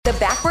The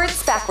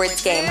Backwards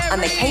game on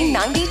the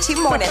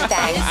K92 Morning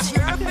Thing.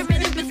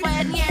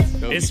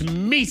 It's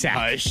Mita.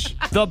 Hush.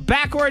 The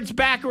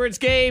Backwards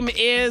game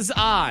is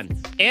on.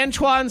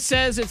 Antoine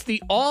says it's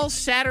the all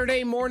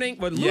Saturday morning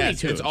with Looney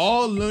Tunes. It's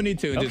all Looney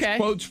Tunes. Okay.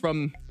 It's quotes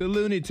from the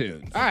Looney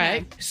Tunes. All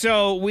right.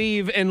 So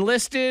we've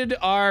enlisted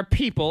our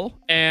people,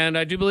 and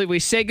I do believe we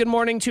say good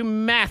morning to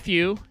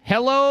Matthew.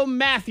 Hello,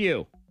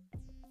 Matthew.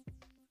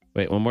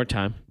 Wait, one more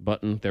time.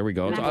 Button. There we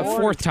go.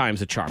 Fourth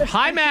time's a charm.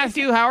 Hi,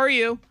 Matthew. How are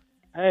you?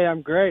 Hey,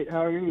 I'm great.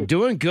 How are you?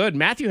 Doing good.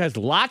 Matthew has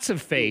lots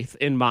of faith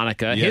in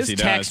Monica. Yes, His he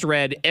text does.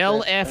 read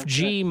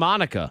LFG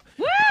Monica,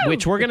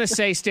 which we're going to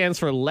say stands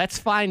for Let's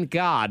Find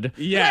God.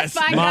 Yes,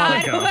 Let's find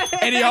Monica. God.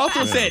 And he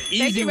also said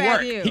easy you, work.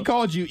 Matthew. He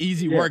called you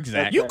easy work,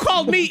 Zach. You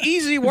called me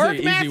easy work,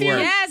 Easy Matthew? work.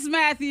 Yes,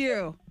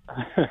 Matthew.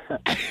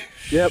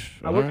 Yep.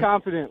 All We're right.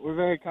 confident. We're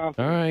very All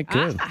confident. right,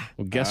 good.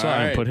 Well, guess what? All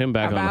I'm right. put him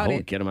back on the About hold.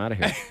 it. Get him out of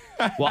here.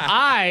 Well,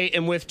 I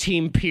am with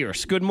Team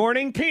Pierce. Good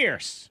morning,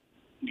 Pierce.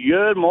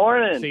 Good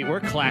morning. See, we're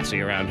classy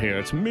around here.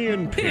 It's me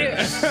and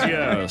Pierce.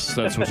 Yes,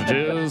 that's what it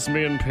is.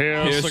 Me and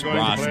Pierce, Pierce are going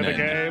to play the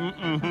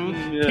Brosnan.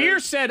 game. Yeah.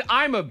 Pierce said,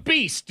 I'm a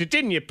beast,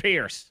 didn't you,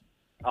 Pierce?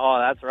 Oh,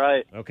 that's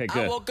right. Okay,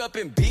 good. up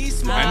in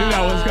beast mode. I knew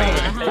that was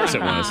coming. Of course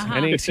it was.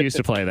 Any excuse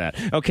to play that.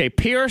 Okay,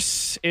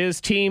 Pierce is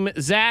Team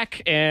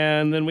Zach,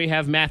 and then we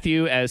have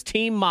Matthew as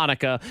Team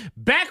Monica.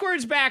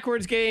 Backwards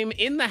game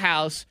in the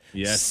house.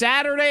 Yes.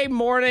 Saturday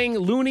morning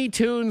Looney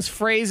Tunes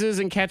phrases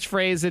and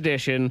catchphrase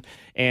edition.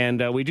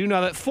 And we do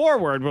know that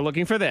forward, we're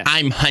looking for this.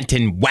 I'm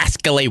hunting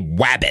wascally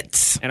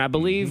wabbits. And I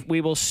believe we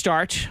will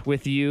start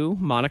with you,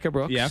 Monica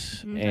Brooks. Yep.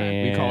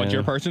 And We called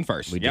your person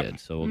first. We did.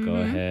 So we'll go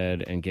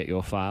ahead and get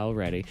your file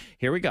ready.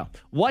 Here we go.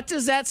 What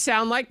does that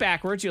sound like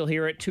backwards? You'll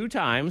hear it 2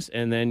 times,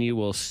 and then you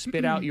will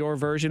spit out your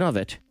version of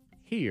it.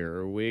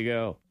 Here we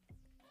go.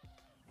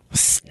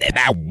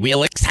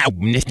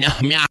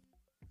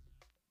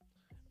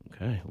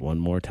 Okay, one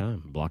more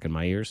time. I'm blocking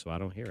my ears so I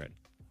don't hear it.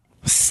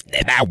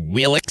 Step now,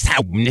 reel it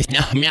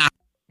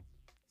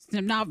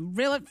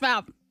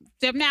out.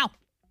 Step now.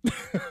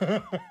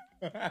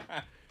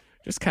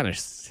 Just kind of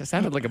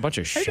sounded like a bunch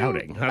of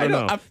shouting. I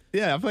don't know. I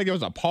feel like there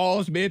was a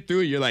pause mid through.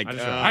 You're like, All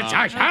right,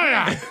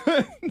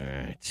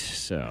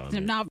 so.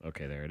 Now.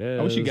 Okay, there it is.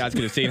 I wish you guys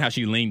could have seen how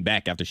she leaned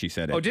back after she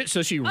said it. Oh,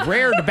 so she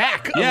reared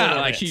back a yeah,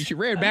 little like bit. she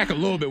reared back a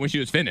little bit when she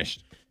was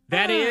finished.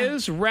 That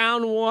is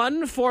round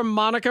 1 for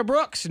Monica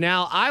Brooks.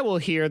 Now, I will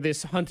hear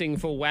this hunting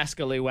for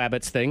wascally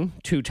wabbits thing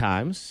 2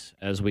 times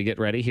as we get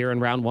ready here in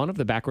round 1 of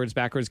the Backwards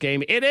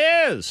game. It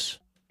is.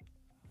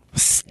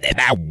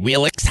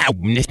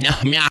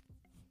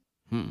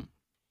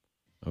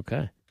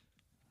 Okay.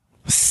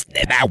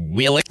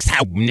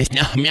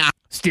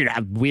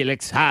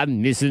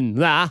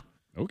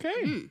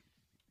 Okay.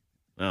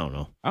 I don't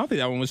know. I don't think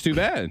that one was too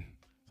bad.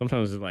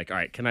 Sometimes it's like, all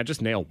right, can I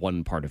just nail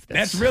one part of this?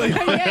 That's really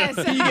Yes.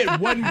 You get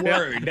one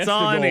word. That's That's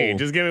all the I goal. need.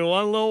 Just give me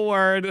one little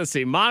word. Let's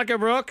see. Monica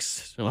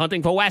Brooks,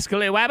 hunting for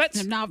wascally wabbits.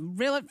 Step now,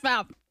 reel it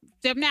out.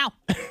 Step now.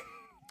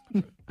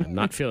 I'm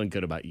not feeling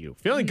good about you.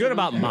 Feeling good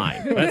about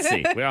mine. Let's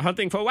see. We are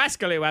hunting for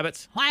wascally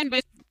wabbits.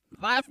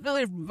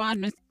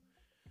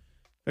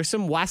 There's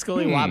some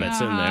wascally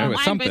wabbits in there.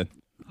 was something.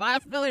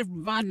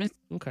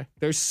 Okay.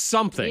 There's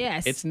something.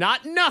 Yes. It's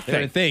not There are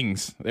nothing.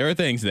 things. There are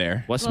things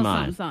there. What's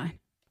mine?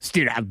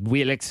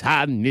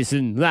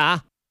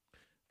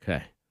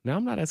 Okay. Now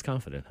I'm not as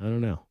confident. I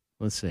don't know.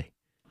 Let's see.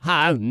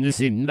 Rascally.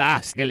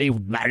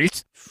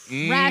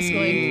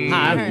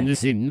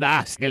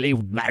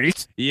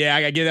 Yeah,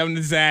 I gotta give that one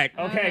to Zach.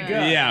 Okay, good.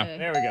 Yeah.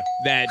 There we go.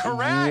 That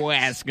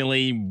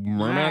wascally.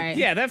 right.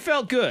 Yeah, that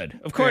felt good.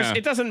 Of course, Yeah.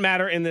 it doesn't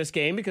matter in this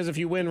game because if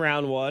you win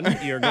round 1,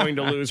 you're going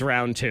to lose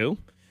round 2.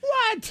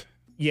 What?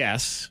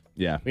 Yes.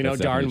 Yeah, We know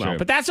that's darn definitely well. true.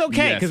 But that's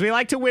okay Yes. because we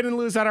like to win and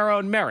lose on our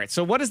own merit.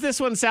 So what does this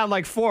one sound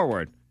like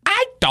forward?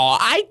 I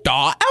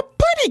thought a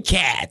putty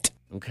cat.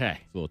 Okay. A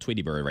little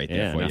Tweety bird right there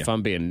Yeah, for now you. if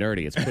I'm being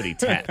nerdy, it's putty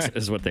tat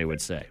is what they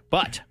would say.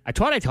 But I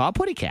taught a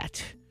putty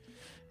cat.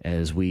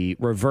 As we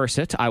reverse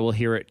it, I will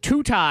hear it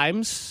 2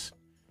 times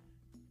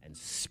and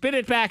spit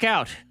it back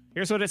out.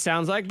 Here's what it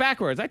sounds like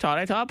backwards. I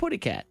taught a putty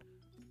cat.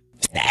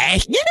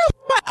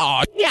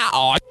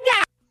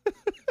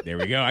 There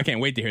we go. I can't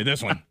wait to hear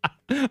this one. I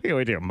can't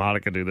wait to hear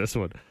Monica do this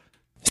one.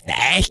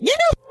 Yeah.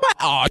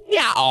 Oh,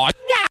 yeah. Oh,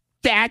 yeah.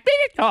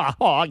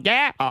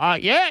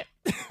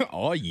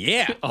 Oh,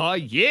 yeah. Oh, Little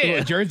yeah.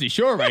 Jersey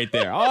Shore right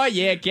there. Oh,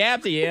 yeah,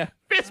 Caps, yeah.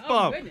 Fist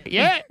bump. goodness.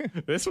 Yeah.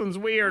 This one's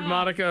weird,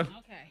 Monica.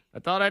 Okay. I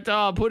thought I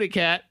saw a putty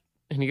cat,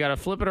 and you got to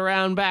flip it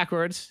around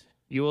backwards.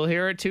 You will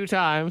hear it 2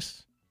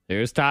 times.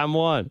 Here's time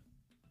 1.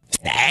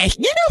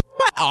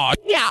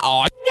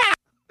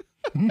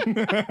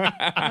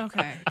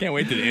 Okay. Can't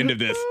wait to the end of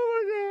this.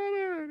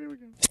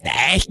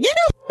 Ash,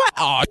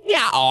 oh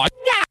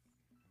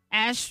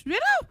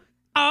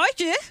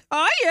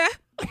yeah.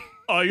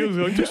 Are you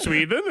going to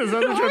Sweden? Is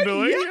that what you're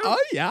doing? Yeah.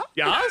 Oh, yeah.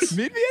 Yes.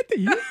 Maybe at the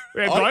end.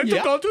 We're Oh, going yeah.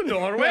 to go to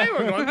Norway.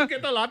 We're going to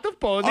get a lot of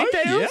ponytails.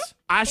 yeah.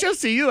 I shall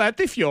see you at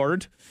the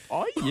fjord.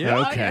 Oh,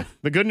 yeah. Okay.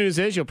 The good news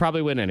is you'll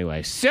probably win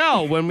anyway.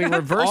 So when we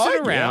reverse Oh,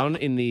 it yeah. around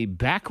in the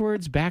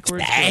backwards game,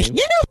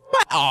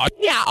 Oh,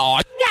 yeah, oh,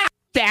 yeah.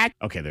 That,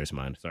 Okay, there's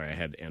mine. Sorry, I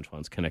had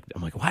Antoine's connected.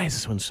 I'm like, why is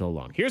this one so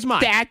long? Here's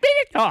mine. that,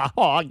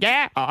 oh,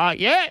 yeah, oh,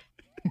 yeah.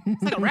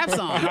 It's like a rap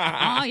song.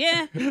 Oh,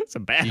 yeah. It's a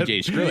bad, DJ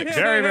Skrillex.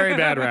 very, very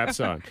bad rap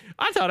song.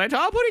 I thought I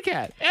saw a putty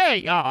cat.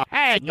 Hey, oh,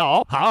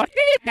 oh,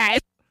 nice.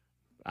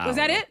 Was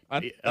that it?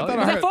 I Oh, thought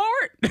Was I that heard.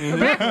 forward?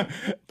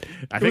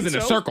 I It was think in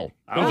a so. circle.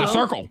 It was a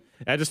circle.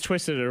 I just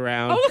twisted it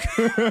around.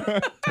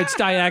 It's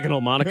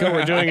diagonal, Monica.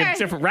 We're doing a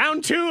different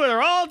round 2, and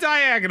they're all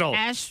diagonal.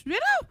 Ash,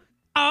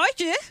 oh,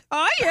 yeah.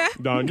 Oh, yeah.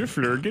 Don der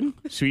Flurgen,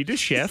 Swedish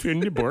chef in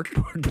the Bork.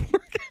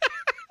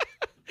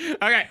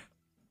 Okay.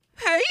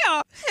 Hey,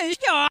 y'all. Hey,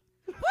 y'all.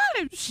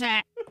 What is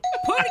that?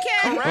 Put a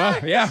cat.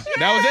 Well, yeah,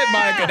 that was it,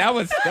 Monica. That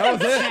was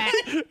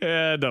it.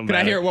 Yeah, don't Can I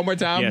matter. hear it one more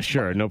time? Yeah,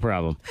 sure. No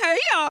problem. Hey,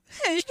 y'all.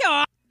 Hey,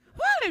 y'all.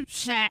 What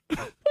is that?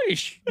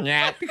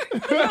 Yeah.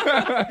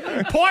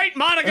 Point,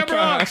 Monica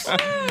Brooks.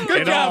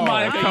 Good It job, all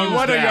Monica. You comes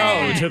won a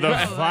down go. to the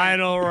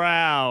final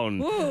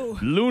round. Ooh.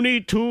 Looney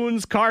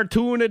Tunes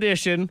Cartoon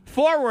Edition.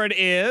 Forward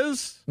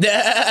is...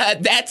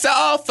 That's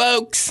all,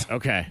 folks.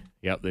 Okay.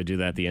 Yep, they do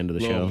that at the end of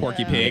the Little show.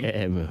 Porky Pig.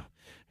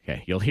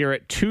 Okay, you'll hear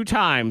it 2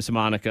 times,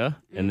 Monica,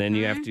 and then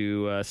you have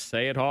to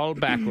say it all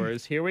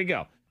backwards. Here we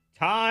go.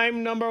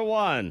 Time number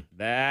 1.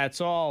 That's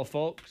all,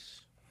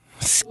 folks.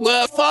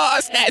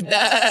 Squirfos had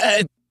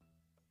that.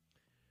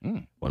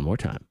 One more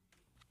time.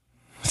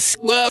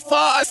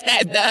 Squirfos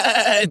had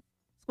that.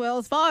 Well,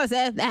 as far as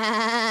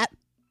that.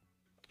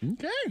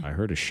 Okay. I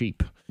heard a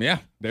sheep. Yeah,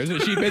 there's a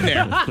sheep in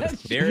there.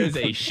 There is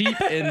a sheep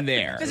in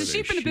there. There's a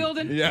sheep in the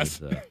building. Yes.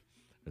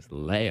 There's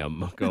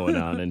lamb going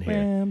on in here.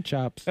 Lamb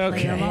chops.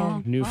 Okay,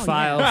 Lamb. new Oh,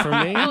 file yeah. for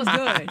me. That was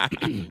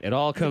good. It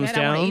all comes bad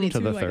I wanna down eat it to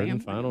the too, like third ham.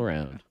 and final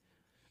round.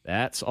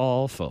 That's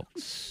all,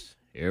 folks.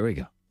 Here we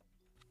go.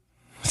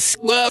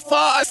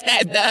 Squirfos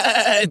had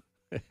that.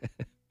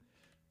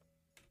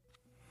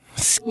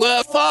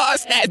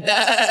 Squirfos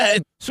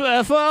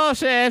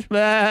had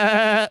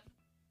that.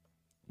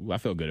 Ooh, I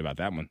feel good about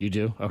that one. You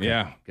do? Okay.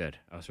 Yeah. Good.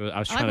 I was I trying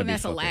like to when be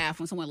that's a focused. laugh,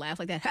 when someone laughs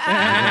like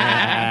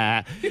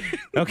that.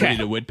 Okay. Woody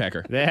the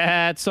Woodpecker.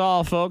 That's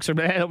all, folks.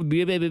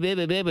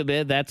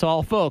 That's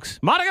all, folks.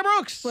 Monica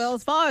Brooks. Well,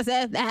 as far as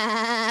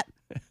that.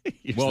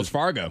 Wells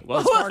Fargo.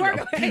 Wells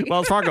Fargo.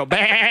 Wells Fargo.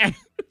 Bah.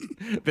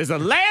 There's a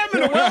lamb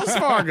in a Wells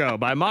Fargo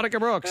by Monica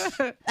Brooks.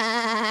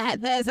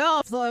 That's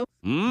all slow.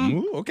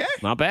 Ooh, okay.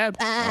 Not bad.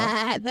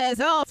 That's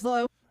all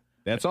slow.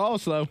 That's all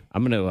slow.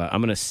 I'm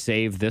gonna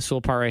save this little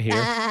part right here.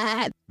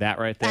 That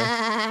right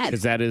there.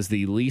 Because that is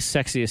the least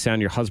sexiest sound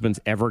your husband's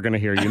ever gonna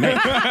hear you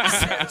make.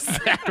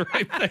 That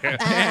right there.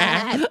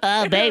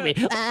 Oh, baby.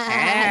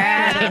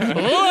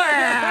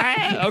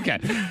 Okay.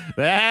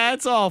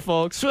 That's all,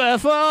 folks. All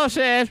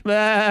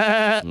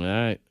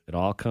right. It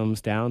all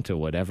comes down to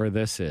whatever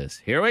this is.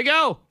 Here we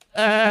go.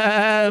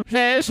 Ooh.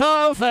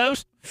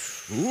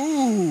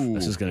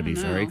 This is going to be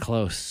very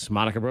close.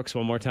 Monica Brooks,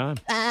 one more time.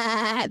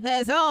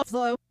 That's all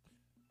slow.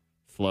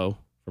 Flo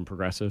from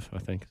Progressive, I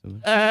think.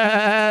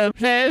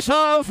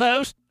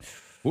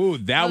 Ooh,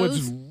 that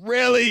was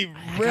really,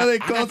 really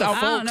close.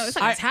 I don't know. It's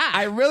like a tie.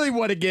 I really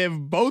want to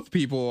give both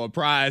people a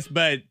prize,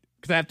 but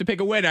because I have to pick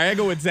a winner, I gotta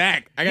go with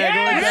Zach. I gotta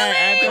go with Zach. I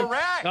have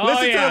to- Oh,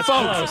 Listen yeah, to the it's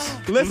folks.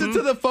 close. Listen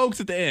to the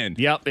folks at the end.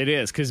 Yep, it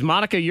is. Because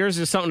Monica, yours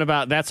is something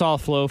about that's all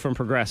Flo from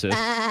Progressive.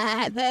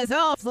 That's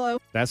all slow.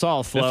 That's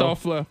all Flo. That's all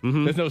Flo.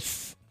 There's no.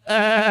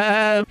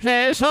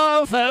 That's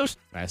all, folks.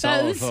 That's all,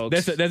 Foes.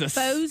 folks. There's a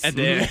Foes. at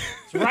the end.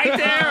 right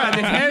there on the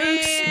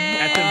folks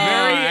at the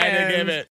very I had to end. give it.